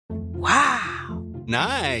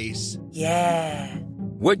Nice. Yeah.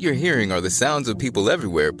 What you're hearing are the sounds of people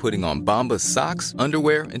everywhere putting on Bombas socks,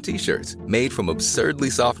 underwear, and T-shirts made from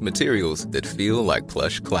absurdly soft materials that feel like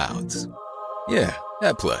plush clouds. Yeah,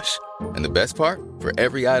 that plush. And the best part? For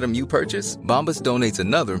every item you purchase, Bombas donates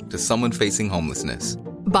another to someone facing homelessness.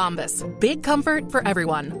 Bombas. Big comfort for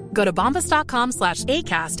everyone. Go to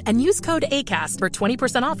bombas.com/ACAST and use code ACAST for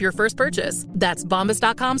 20% off your first purchase. That's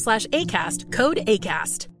bombas.com/ACAST. Code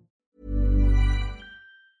ACAST.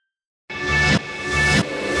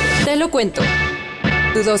 Te lo cuento.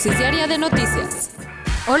 Tu dosis diaria de noticias.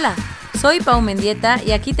 Hola, soy Pau Mendieta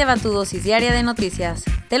y aquí te va tu dosis diaria de noticias.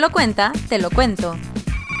 Te lo cuenta, te lo cuento.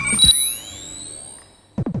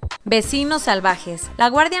 Vecinos salvajes. La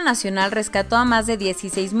Guardia Nacional rescató a más de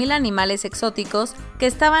 16,000 animales exóticos que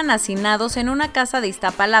estaban hacinados en una casa de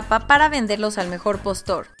Iztapalapa para venderlos al mejor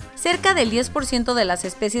postor. Cerca del 10% de las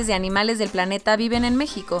especies de animales del planeta viven en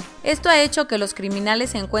México. Esto ha hecho que los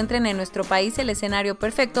criminales encuentren en nuestro país el escenario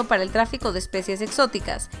perfecto para el tráfico de especies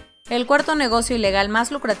exóticas. El cuarto negocio ilegal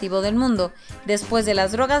más lucrativo del mundo, después de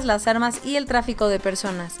las drogas, las armas y el tráfico de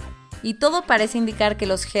personas. Y todo parece indicar que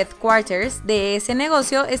los headquarters de ese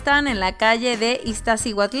negocio estaban en la calle de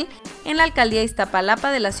Iztaccíhuatl, en la alcaldía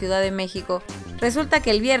Iztapalapa de la Ciudad de México. Resulta que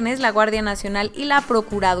el viernes la Guardia Nacional y la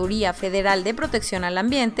Procuraduría Federal de Protección al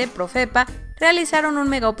Ambiente, Profepa, realizaron un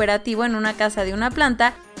megaoperativo en una casa de una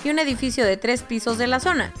planta y un edificio de 3 pisos de la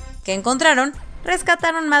zona. ¿Qué encontraron?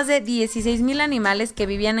 Rescataron más de 16,000 animales que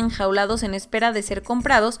vivían enjaulados en espera de ser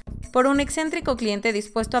comprados por un excéntrico cliente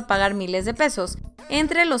dispuesto a pagar miles de pesos.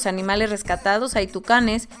 Entre los animales rescatados hay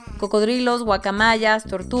tucanes, cocodrilos, guacamayas,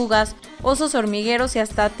 tortugas, osos hormigueros y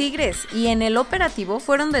hasta tigres, y en el operativo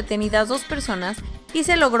fueron detenidas 2 personas y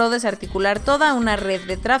se logró desarticular toda una red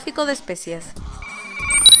de tráfico de especies.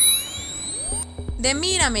 De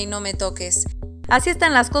mírame y no me toques. Así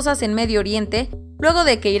están las cosas en Medio Oriente, luego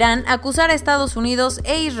de que Irán acusara a Estados Unidos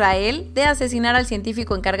e Israel de asesinar al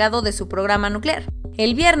científico encargado de su programa nuclear.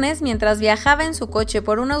 El viernes, mientras viajaba en su coche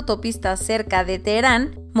por una autopista cerca de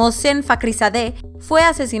Teherán, Mohsen Fakhrizadeh fue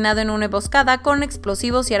asesinado en una emboscada con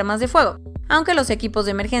explosivos y armas de fuego. Aunque los equipos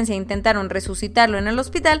de emergencia intentaron resucitarlo en el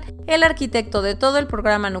hospital, el arquitecto de todo el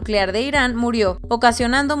programa nuclear de Irán murió,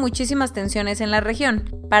 ocasionando muchísimas tensiones en la región.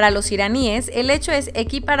 Para los iraníes, el hecho es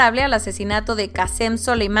equiparable al asesinato de Qasem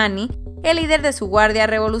Soleimani, el líder de su guardia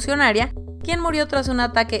revolucionaria, quien murió tras un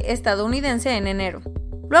ataque estadounidense en enero.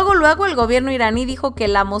 Luego el gobierno iraní dijo que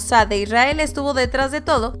la Mossad de Israel estuvo detrás de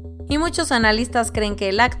todo, y muchos analistas creen que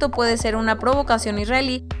el acto puede ser una provocación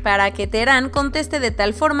israelí para que Teherán conteste de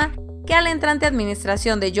tal forma que a la entrante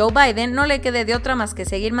administración de Joe Biden no le quede de otra más que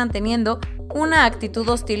seguir manteniendo una actitud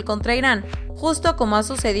hostil contra Irán, justo como ha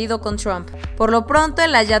sucedido con Trump. Por lo pronto,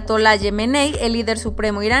 el ayatolá Yemenei, el líder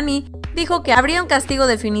supremo iraní, dijo que habría un castigo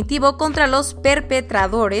definitivo contra los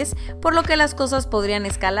perpetradores, por lo que las cosas podrían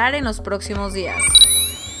escalar en los próximos días.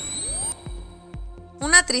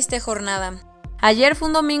 Una triste jornada. Ayer fue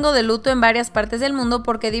un domingo de luto en varias partes del mundo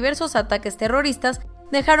porque diversos ataques terroristas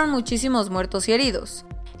dejaron muchísimos muertos y heridos.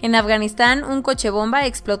 En Afganistán, un coche bomba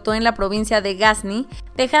explotó en la provincia de Ghazni,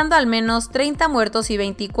 dejando al menos 30 muertos y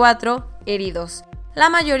 24 heridos. La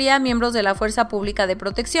mayoría miembros de la Fuerza Pública de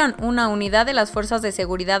Protección, una unidad de las fuerzas de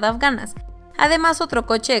seguridad afganas. Además, otro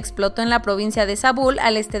coche explotó en la provincia de Zabul,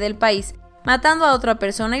 al este del país, matando a otra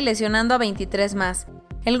persona y lesionando a 23 más.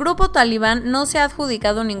 El grupo talibán no se ha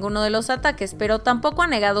adjudicado ninguno de los ataques, pero tampoco ha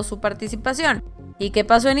negado su participación. ¿Y qué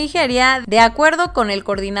pasó en Nigeria? De acuerdo con el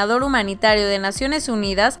coordinador humanitario de Naciones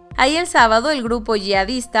Unidas, ayer el sábado el grupo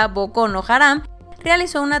yihadista Boko Haram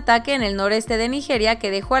realizó un ataque en el noreste de Nigeria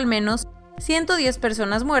que dejó al menos 110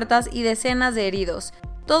 personas muertas y decenas de heridos.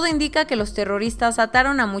 Todo indica que los terroristas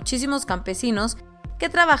ataron a muchísimos campesinos que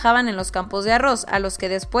trabajaban en los campos de arroz, a los que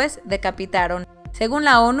después decapitaron. Según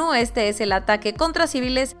la ONU, este es el ataque contra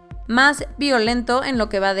civiles más violento en lo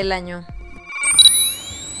que va del año.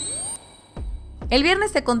 El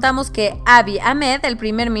viernes te contamos que Abiy Ahmed, el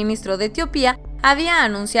primer ministro de Etiopía, había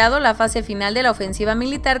anunciado la fase final de la ofensiva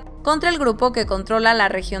militar contra el grupo que controla la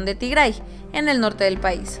región de Tigray, en el norte del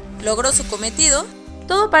país. ¿Logró su cometido?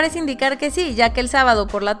 Todo parece indicar que sí, ya que el sábado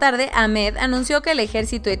por la tarde Ahmed anunció que el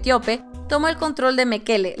ejército etíope tomó el control de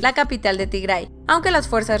Mekele, la capital de Tigray. Aunque las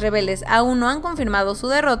fuerzas rebeldes aún no han confirmado su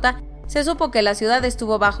derrota, se supo que la ciudad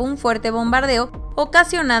estuvo bajo un fuerte bombardeo,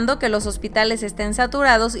 ocasionando que los hospitales estén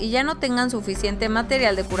saturados y ya no tengan suficiente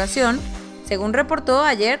material de curación, según reportó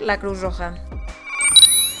ayer la Cruz Roja.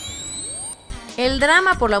 El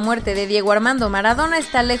drama por la muerte de Diego Armando Maradona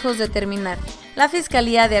está lejos de terminar. La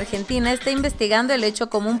Fiscalía de Argentina está investigando el hecho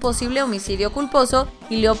como un posible homicidio culposo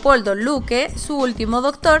y Leopoldo Luque, su último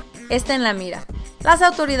doctor, está en la mira. Las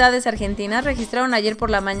autoridades argentinas registraron ayer por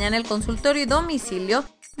la mañana el consultorio y domicilio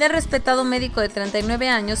del respetado médico de 39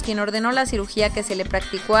 años, quien ordenó la cirugía que se le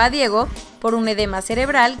practicó a Diego por un edema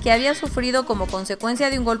cerebral que había sufrido como consecuencia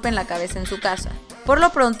de un golpe en la cabeza en su casa. Por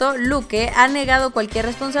lo pronto, Luque ha negado cualquier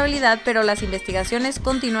responsabilidad, pero las investigaciones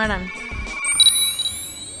continuarán.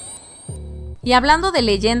 Y hablando de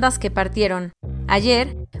leyendas que partieron,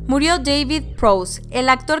 ayer murió David Prowse, el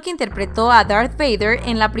actor que interpretó a Darth Vader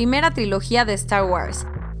en la primera trilogía de Star Wars.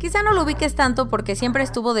 Quizá no lo ubiques tanto porque siempre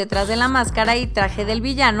estuvo detrás de la máscara y traje del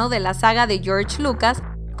villano de la saga de George Lucas,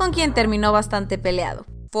 con quien terminó bastante peleado.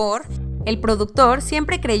 El productor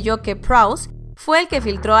siempre creyó que Prowse fue el que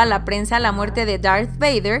filtró a la prensa la muerte de Darth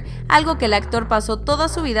Vader, algo que el actor pasó toda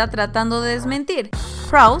su vida tratando de desmentir.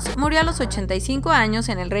 Prowse murió a los 85 años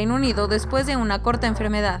en el Reino Unido después de una corta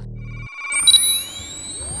enfermedad.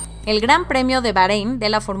 El Gran Premio de Bahrein de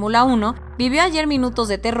la Fórmula 1 vivió ayer minutos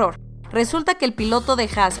de terror. Resulta que el piloto de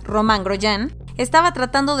Haas, Romain Grosjean, estaba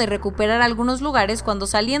tratando de recuperar algunos lugares cuando,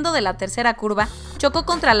 saliendo de la tercera curva, chocó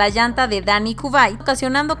contra la llanta de Danny Kuwait,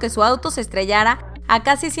 ocasionando que su auto se estrellara a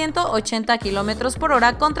casi 180 km por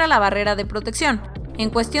hora contra la barrera de protección. En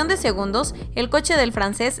cuestión de segundos, el coche del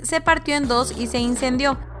francés se partió en dos y se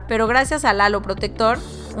incendió, pero gracias al halo protector,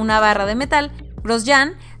 una barra de metal,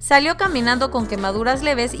 Grosjean salió caminando con quemaduras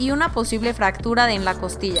leves y una posible fractura en la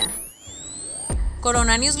costilla.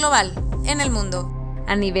 Corona News Global, en el mundo.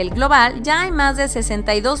 A nivel global, ya hay más de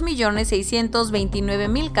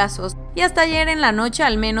 62.629.000 casos y hasta ayer en la noche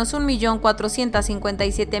al menos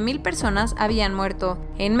 1.457.000 personas habían muerto.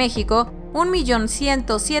 En México,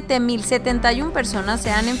 1.107.071 personas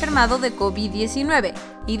se han enfermado de COVID-19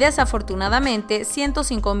 y desafortunadamente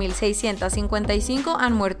 105.655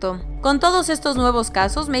 han muerto. Con todos estos nuevos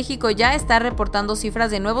casos, México ya está reportando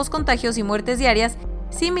cifras de nuevos contagios y muertes diarias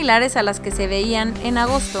similares a las que se veían en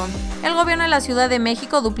agosto. El gobierno de la Ciudad de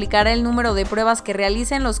México duplicará el número de pruebas que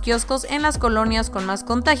realiza en los kioscos en las colonias con más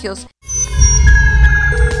contagios.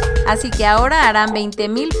 Así que ahora harán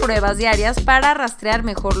 20,000 pruebas diarias para rastrear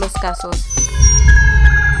mejor los casos.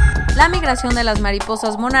 La migración de las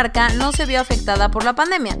mariposas monarca no se vio afectada por la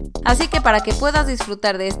pandemia, así que para que puedas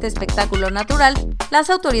disfrutar de este espectáculo natural, las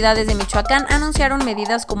autoridades de Michoacán anunciaron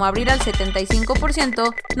medidas como abrir al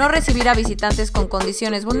 75%, no recibir a visitantes con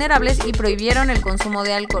condiciones vulnerables y prohibieron el consumo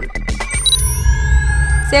de alcohol.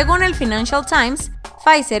 Según el Financial Times,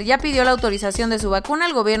 Pfizer ya pidió la autorización de su vacuna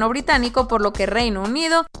al gobierno británico, por lo que Reino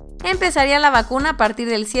Unido empezaría la vacuna a partir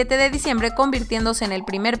del 7 de diciembre, convirtiéndose en el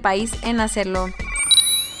primer país en hacerlo.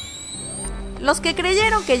 Los que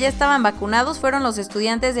creyeron que ya estaban vacunados fueron los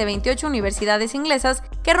estudiantes de 28 universidades inglesas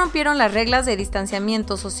que rompieron las reglas de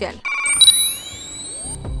distanciamiento social.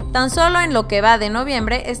 Tan solo en lo que va de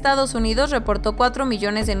noviembre, Estados Unidos reportó 4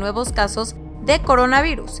 millones de nuevos casos de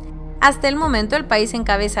coronavirus. Hasta el momento, el país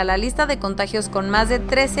encabeza la lista de contagios con más de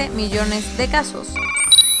 13 millones de casos.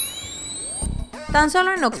 Tan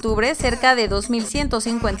solo en octubre, cerca de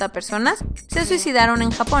 2.150 personas se suicidaron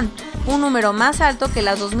en Japón, un número más alto que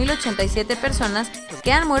las 2.087 personas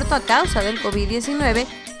que han muerto a causa del COVID-19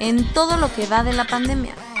 en todo lo que va de la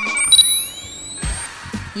pandemia.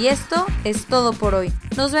 Y esto es todo por hoy.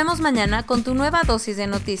 Nos vemos mañana con tu nueva dosis de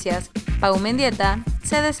noticias. Pau Mendieta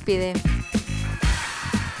se despide.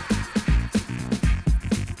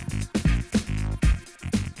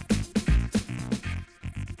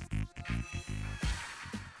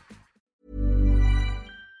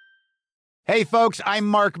 Hey, folks, I'm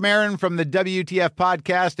Mark Maron from the WTF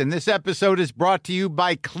Podcast, and this episode is brought to you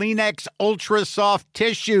by Kleenex Ultra Soft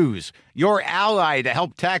Tissues, your ally to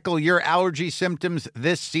help tackle your allergy symptoms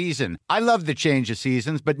this season. I love the change of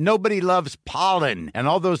seasons, but nobody loves pollen and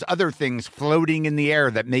all those other things floating in the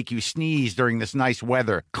air that make you sneeze during this nice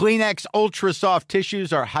weather. Kleenex Ultra Soft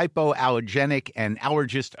Tissues are hypoallergenic and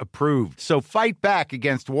allergist approved, so fight back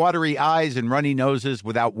against watery eyes and runny noses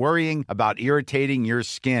without worrying about irritating your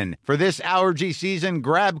skin. For this allergy season,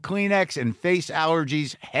 grab Kleenex and face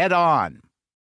allergies head on.